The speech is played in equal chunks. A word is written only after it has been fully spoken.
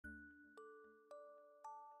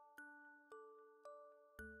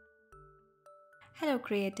Hello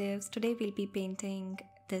creatives, today we'll be painting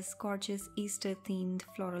this gorgeous Easter themed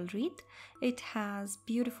floral wreath. It has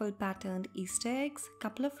beautiful patterned Easter eggs,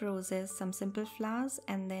 couple of roses, some simple flowers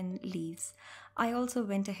and then leaves. I also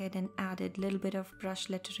went ahead and added a little bit of brush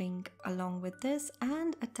lettering along with this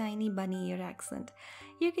and a tiny bunny ear accent.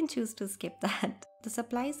 You can choose to skip that. The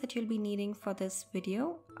supplies that you'll be needing for this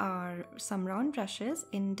video are some round brushes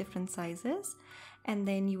in different sizes, and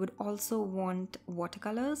then you would also want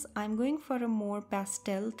watercolors. I'm going for a more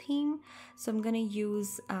pastel theme, so I'm going to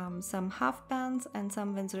use some half pans and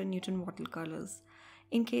some Winsor Newton watercolors.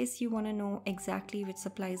 In case you want to know exactly which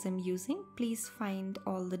supplies I'm using, please find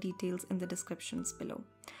all the details in the descriptions below.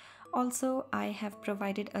 Also, I have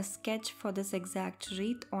provided a sketch for this exact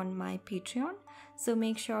wreath on my Patreon, so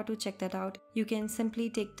make sure to check that out. You can simply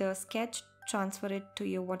take the sketch, transfer it to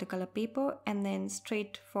your watercolor paper, and then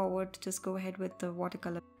straightforward just go ahead with the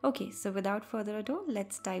watercolor. Okay, so without further ado,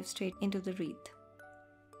 let's dive straight into the wreath.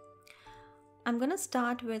 I'm gonna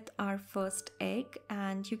start with our first egg,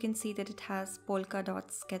 and you can see that it has polka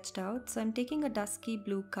dots sketched out. So I'm taking a dusky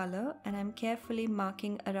blue color and I'm carefully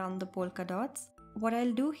marking around the polka dots. What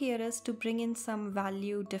I'll do here is to bring in some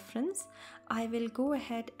value difference. I will go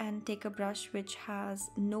ahead and take a brush which has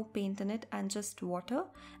no paint in it and just water,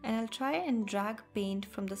 and I'll try and drag paint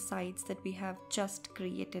from the sides that we have just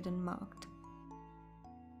created and marked.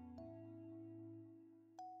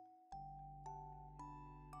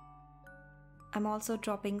 I'm also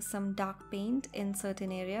dropping some dark paint in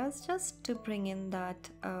certain areas just to bring in that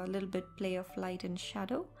little bit play of light and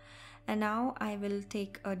shadow. And now I will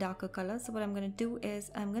take a darker color. So what I'm going to do is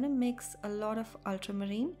I'm going to mix a lot of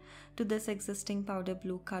ultramarine to this existing powder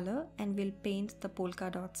blue color, and we'll paint the polka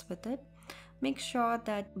dots with it. Make sure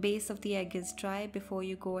that base of the egg is dry before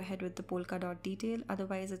you go ahead with the polka dot detail,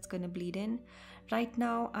 otherwise it's going to bleed in. Right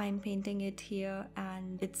now I'm painting it here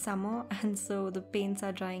and it's summer, and so the paints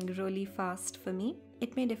are drying really fast for me.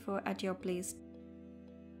 It may differ at your place.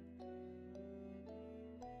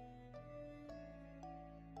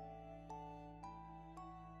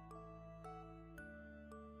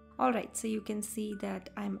 Alright, so you can see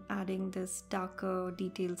that I'm adding this darker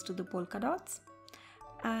details to the polka dots.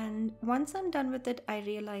 And once I'm done with it, I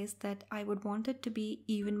realized that I would want it to be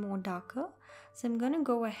even more darker. So I'm going to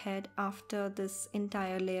go ahead after this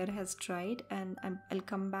entire layer has dried, and I'll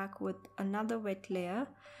come back with another wet layer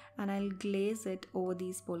and I'll glaze it over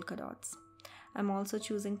these polka dots. I'm also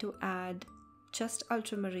choosing to add just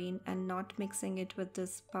ultramarine and not mixing it with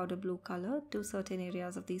this powder blue color to certain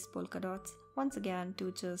areas of these polka dots, once again to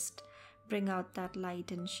just bring out that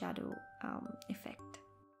light and shadow effect.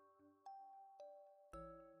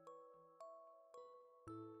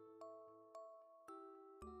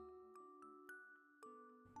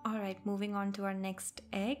 Alright, moving on to our next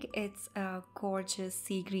egg. It's a gorgeous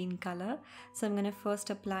sea green color. So I'm going to first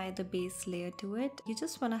apply the base layer to it. You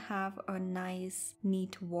just want to have a nice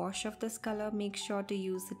neat wash of this color. Make sure to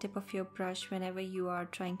use the tip of your brush whenever you are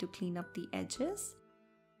trying to clean up the edges.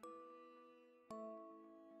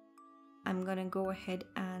 I'm going to go ahead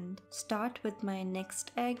and start with my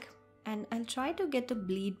next egg. And I'll try to get a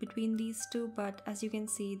bleed between these two, but as you can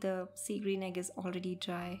see, the sea green egg is already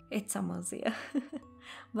dry. It's summer's here.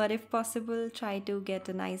 But if possible, try to get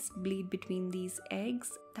a nice bleed between these eggs.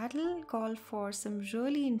 That'll call for some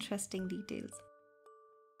really interesting details.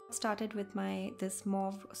 Started with this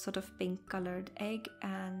mauve sort of pink colored egg,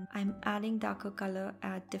 and I'm adding darker color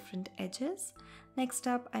at different edges. Next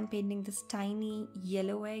up, I'm painting this tiny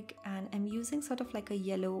yellow egg, and I'm using sort of like a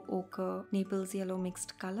yellow ochre Naples yellow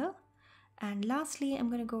mixed color. And lastly, I'm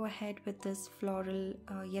going to go ahead with this floral,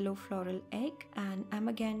 yellow floral egg, and I'm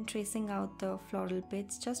again tracing out the floral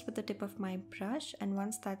bits just with the tip of my brush. And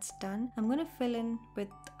once that's done, I'm going to fill in with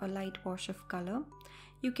a light wash of color.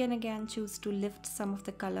 You can again choose to lift some of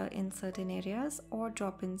the color in certain areas or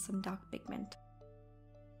drop in some dark pigment.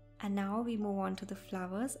 And now we move on to the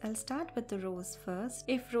flowers. I'll start with the rose first.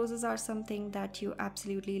 If roses are something that you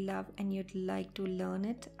absolutely love and you'd like to learn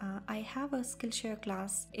it, I have a Skillshare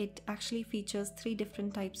class. It actually features 3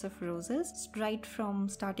 different types of roses, right from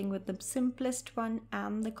starting with the simplest one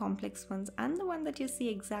and the complex ones and the one that you see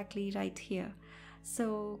exactly right here.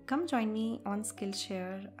 So come join me on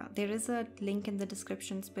Skillshare. There is a link in the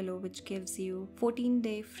descriptions below which gives you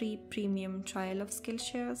 14-day free premium trial of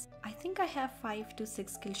Skillshares. I think I have 5 to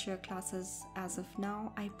 6 Skillshare classes as of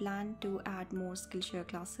now. I plan to add more Skillshare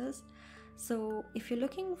classes. So if you're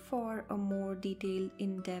looking for a more detailed,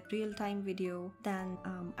 in-depth, real-time video, then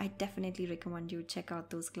I definitely recommend you check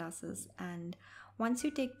out those classes. And Once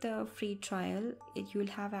you take the free trial, you'll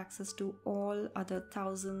have access to all other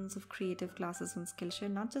thousands of creative classes on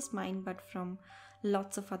Skillshare, not just mine, but from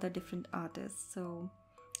lots of other different artists. So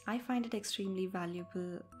I find it extremely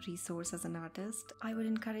valuable resource as an artist. I would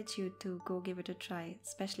encourage you to go give it a try,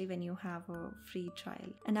 especially when you have a free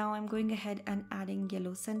trial. And now I'm going ahead and adding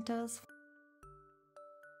yellow centers.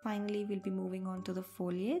 Finally, we'll be moving on to the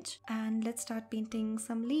foliage, and let's start painting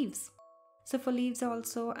some leaves. So for leaves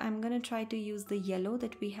also, I'm going to try to use the yellow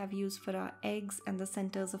that we have used for our eggs and the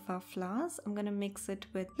centers of our flowers. I'm going to mix it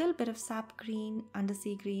with a little bit of sap green,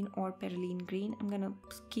 undersea green or perylene green. I'm going to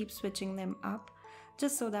keep switching them up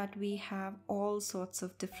just so that we have all sorts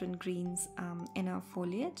of different greens in our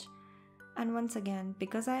foliage. And once again,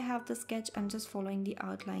 because I have the sketch, I'm just following the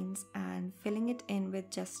outlines and filling it in with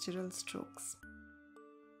gestural strokes.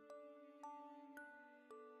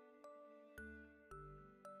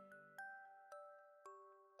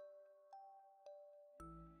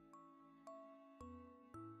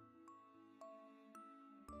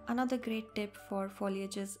 Another great tip for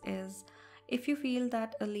foliages is, if you feel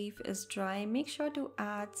that a leaf is dry, make sure to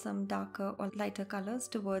add some darker or lighter colors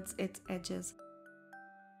towards its edges.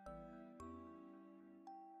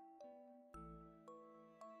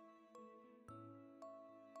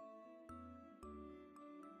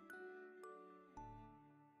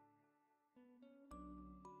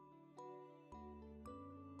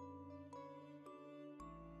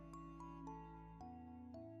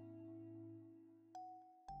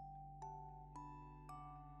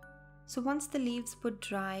 So once the leaves would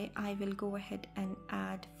dry, I will go ahead and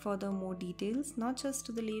add further more details, not just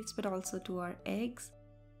to the leaves but also to our eggs.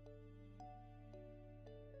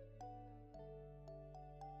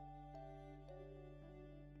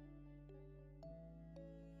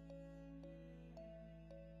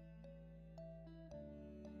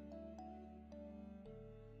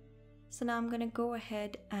 So now I'm going to go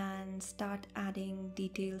ahead and start adding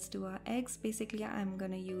details to our eggs. Basically, I'm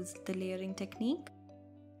going to use the layering technique.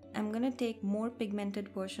 I'm going to take more pigmented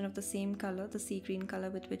version of the same color, the sea green color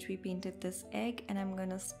with which we painted this egg, and I'm going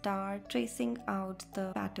to start tracing out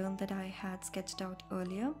the pattern that I had sketched out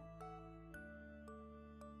earlier.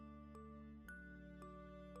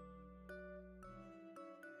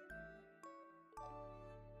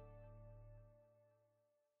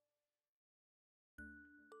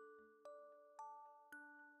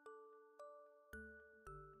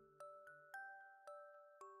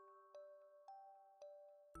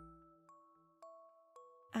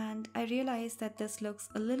 And I realized that this looks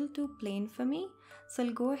a little too plain for me, so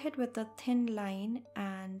I'll go ahead with a thin line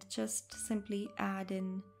and just simply add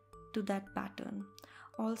in to that pattern.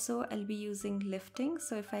 Also, I'll be using lifting,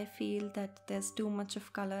 so if I feel that there's too much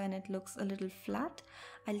of color and it looks a little flat,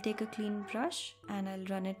 I'll take a clean brush and I'll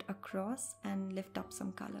run it across and lift up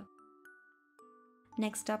some color.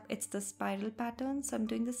 Next up, it's the spiral pattern, so I'm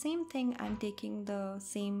doing the same thing. I'm taking the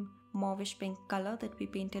same mauvish pink color that we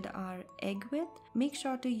painted our egg with. Make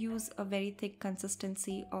sure to use a very thick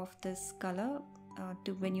consistency of this color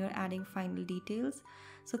to when you're adding final details.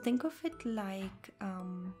 So think of it like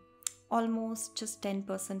almost just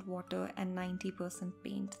 10% water and 90%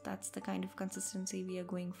 paint. That's the kind of consistency we are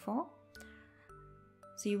going for.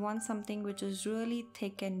 So you want something which is really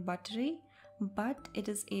thick and buttery, but it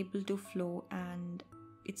is able to flow, and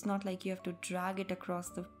it's not like you have to drag it across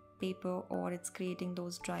the paper or it's creating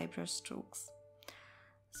those dry brush strokes.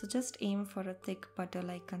 So just aim for a thick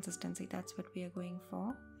butter-like consistency. That's what we are going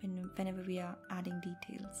for whenever we are adding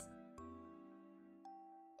details.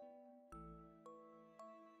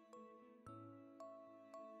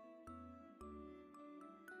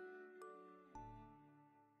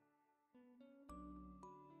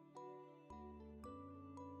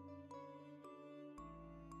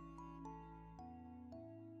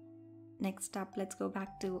 Next up, let's go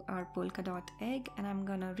back to our polka dot egg, and I'm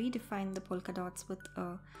gonna redefine the polka dots with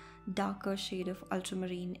a darker shade of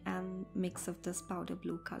ultramarine and mix of this powder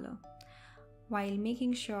blue color, while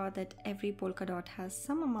making sure that every polka dot has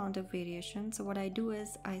some amount of variation. So what I do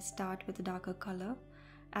is I start with a darker color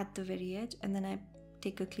at the very edge, and then I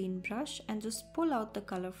take a clean brush and just pull out the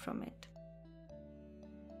color from it.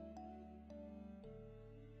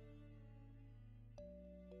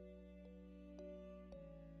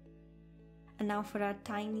 And now for our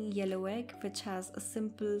tiny yellow egg, which has a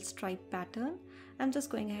simple stripe pattern, I'm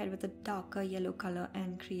just going ahead with a darker yellow color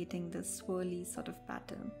and creating this swirly sort of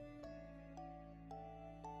pattern.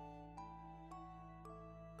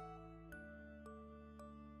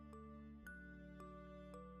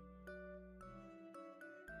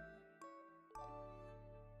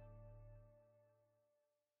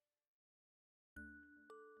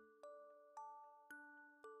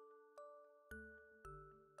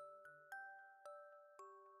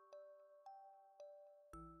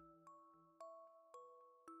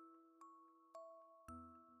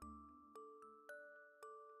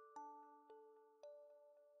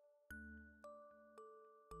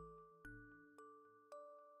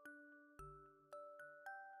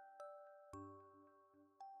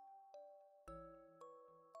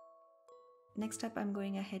 next up I'm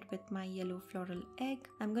going ahead with my yellow floral egg.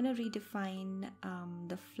 I'm going to redefine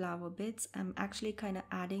the flower bits. I'm actually kind of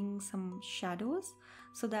adding some shadows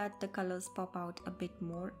so that the colors pop out a bit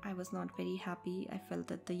more. I was not very happy. I felt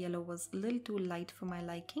that the yellow was a little too light for my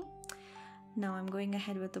liking. Now I'm going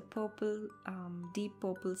ahead with the purple, deep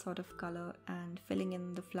purple sort of color and filling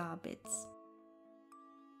in the flower bits.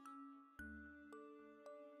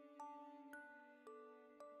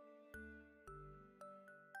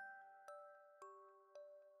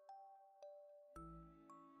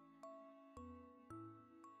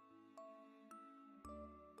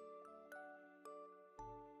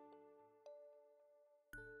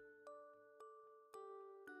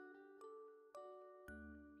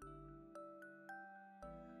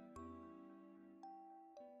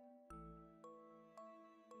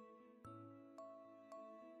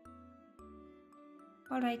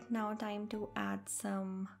 Alright, now time to add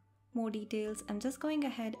some more details. I'm just going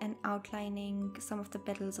ahead and outlining some of the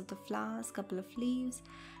petals of the flowers, couple of leaves,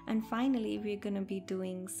 and finally we're going to be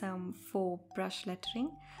doing some faux brush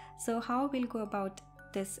lettering. So how we'll go about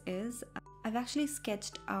this is, I've actually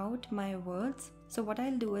sketched out my words. So what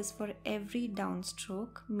I'll do is for every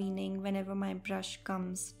downstroke, meaning whenever my brush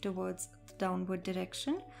comes towards the downward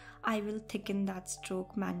direction, I will thicken that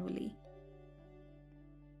stroke manually.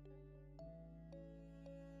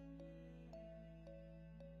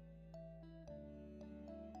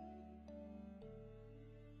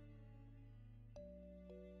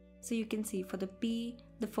 So you can see for the P,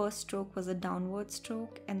 the first stroke was a downward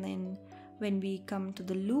stroke, and then when we come to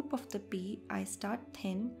the loop of the P, I start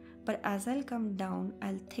thin, but as I'll come down,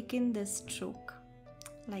 I'll thicken this stroke,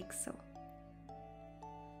 like so.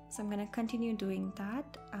 So I'm going to continue doing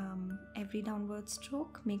that. Every downward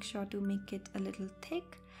stroke, make sure to make it a little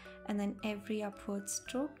thick, and then every upward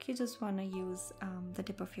stroke, you just want to use the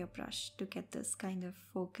tip of your brush to get this kind of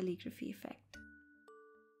faux calligraphy effect.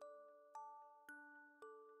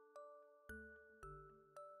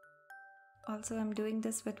 Also, I'm doing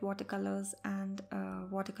this with watercolors and a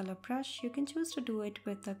watercolor brush. You can choose to do it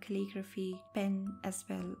with a calligraphy pen as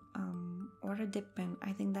well, or a dip pen.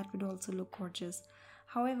 I think that would also look gorgeous.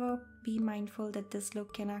 However, be mindful that this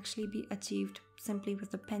look can actually be achieved simply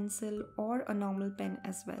with a pencil or a normal pen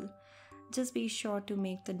as well. Just be sure to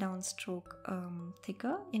make the downstroke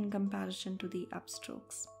thicker in comparison to the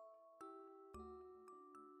upstrokes.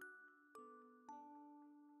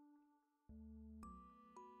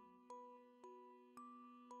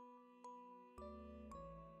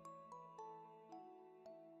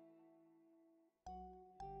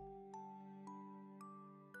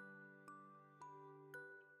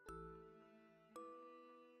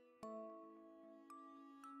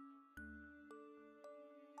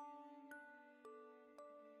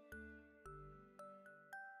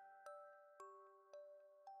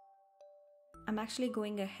 I'm actually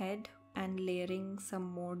going ahead and layering some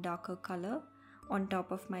more darker color on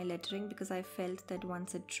top of my lettering because I felt that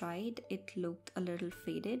once it dried, it looked a little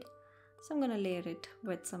faded. So I'm going to layer it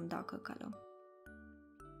with some darker color.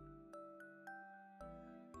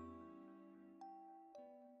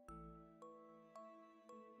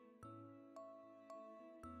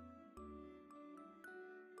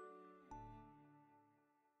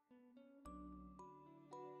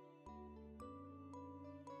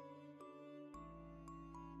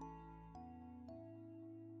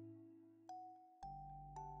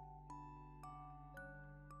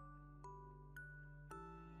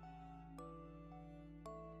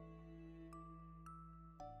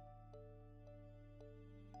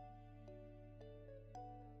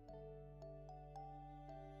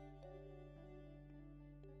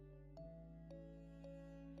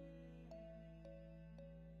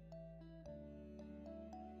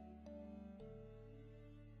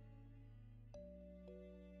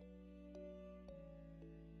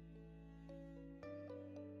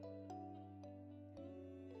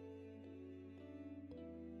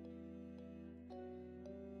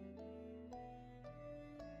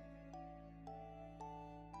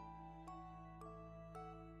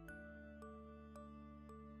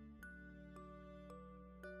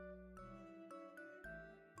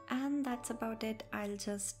 And that's about it. I'll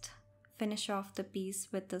just finish off the piece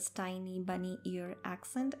with this tiny bunny ear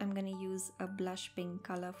accent. I'm going to use a blush pink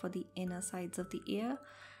color for the inner sides of the ear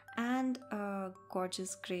and a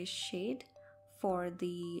gorgeous gray shade for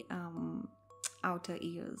the outer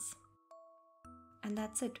ears. And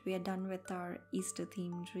that's it. We are done with our Easter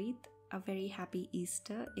themed wreath. A very happy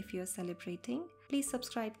Easter if you're celebrating. Please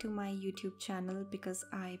subscribe to my YouTube channel because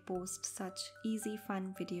I post such easy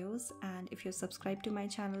fun videos, and if you're subscribed to my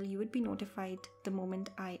channel you would be notified the moment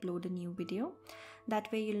I upload a new video.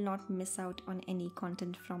 That way you'll not miss out on any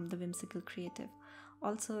content from the Whimsical creative.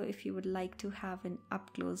 Also, if you would like to have an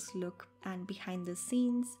up-close look and behind the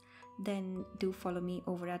scenes, then do follow me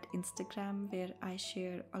over at Instagram, where I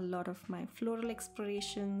share a lot of my floral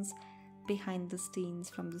explorations, behind the scenes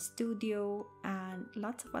from the studio, and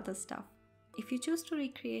lots of other stuff. If you choose to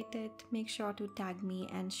recreate it, make sure to tag me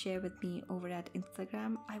and share with me over at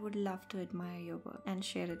Instagram. I would love to admire your work and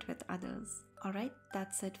share it with others. Alright,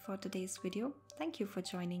 that's it for today's video. Thank you for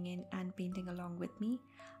joining in and painting along with me.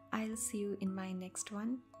 I'll see you in my next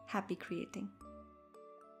one. Happy creating!